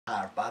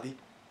Hi everybody,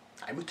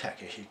 I'm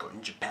Taki Hiko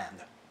in Japan.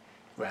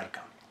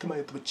 Welcome to my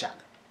YouTube channel,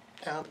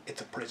 and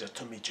it's a pleasure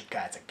to meet you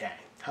guys again.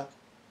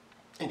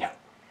 Anyhow,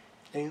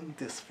 in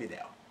this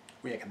video,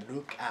 we are going to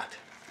look at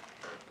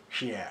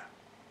here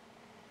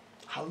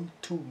how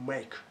to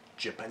make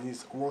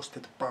Japanese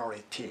roasted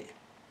barley tea.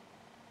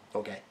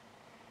 Okay,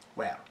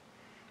 well,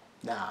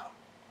 now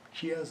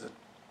here's a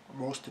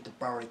roasted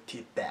barley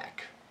tea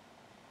bag.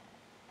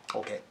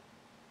 Okay,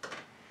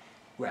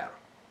 well,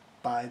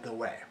 by the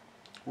way,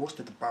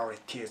 roasted barley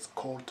tea is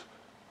called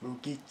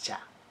mugicha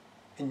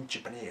in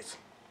Japanese.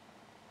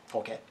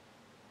 Okay,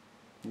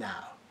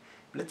 now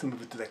let's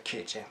move to the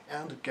kitchen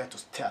and get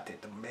started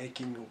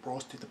making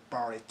roasted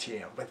barley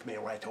tea with me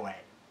right away.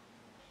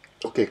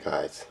 Okay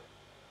guys,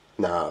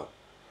 now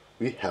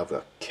we have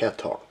a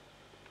kettle,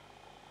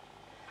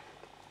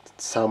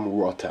 some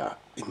water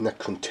in a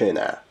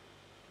container,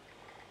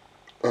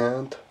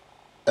 and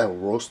a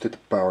roasted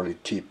barley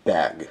tea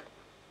bag.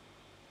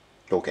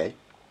 Okay,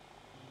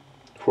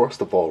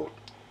 first of all,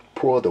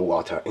 pour the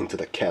water into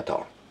the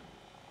kettle.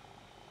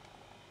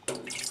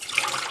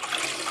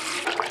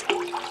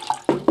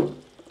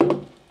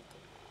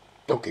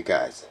 Okay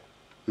guys,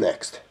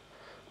 next,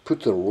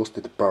 put the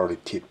roasted barley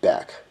tea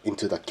bag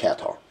into the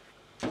kettle.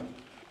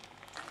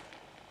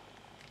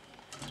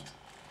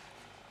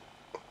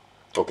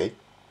 Okay,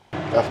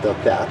 after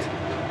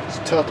that,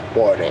 start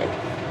boiling.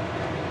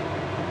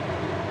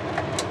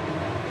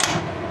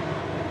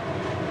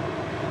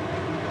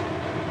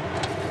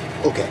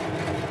 Okay,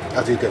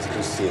 as you guys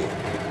can see,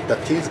 the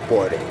tea is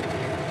boiling,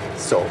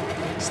 so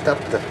stop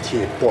the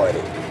tea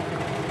boiling.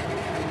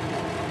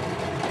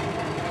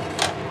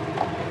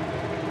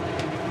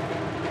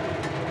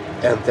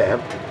 And then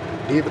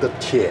leave the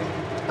tea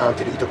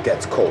until it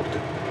gets cold.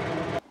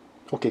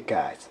 Okay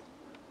guys,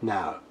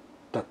 now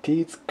the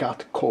tea's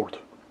got cold,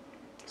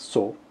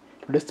 so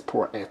let's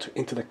pour it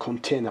into the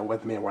container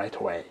with me right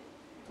away.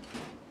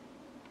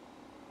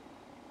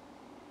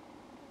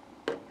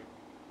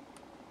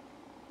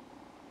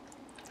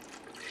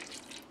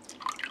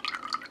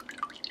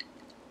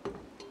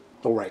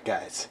 Alright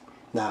guys,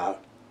 now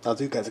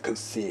as you guys can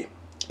see,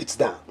 it's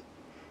done.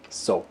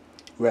 So,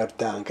 well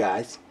done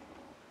guys.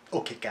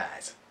 Okay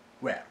guys,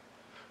 well,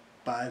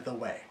 by the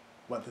way,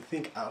 what do you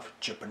think of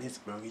Japanese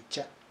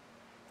mugicha?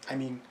 I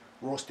mean,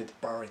 roasted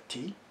barley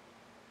tea?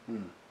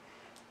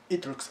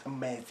 It looks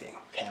amazing,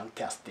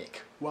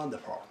 fantastic,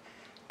 wonderful,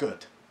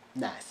 good,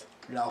 nice,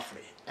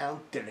 lovely, and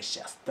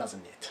delicious,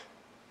 doesn't it?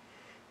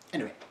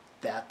 Anyway,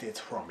 that's it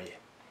from me.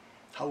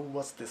 How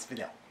was this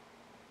video?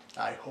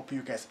 I hope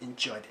you guys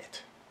enjoyed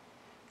it.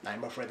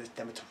 I'm afraid it's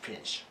time to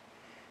finish.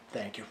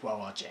 Thank you for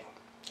watching,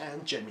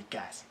 and join me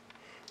guys.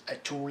 I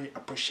truly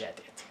appreciate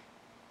it.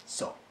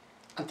 So,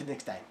 until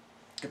next time,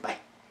 goodbye.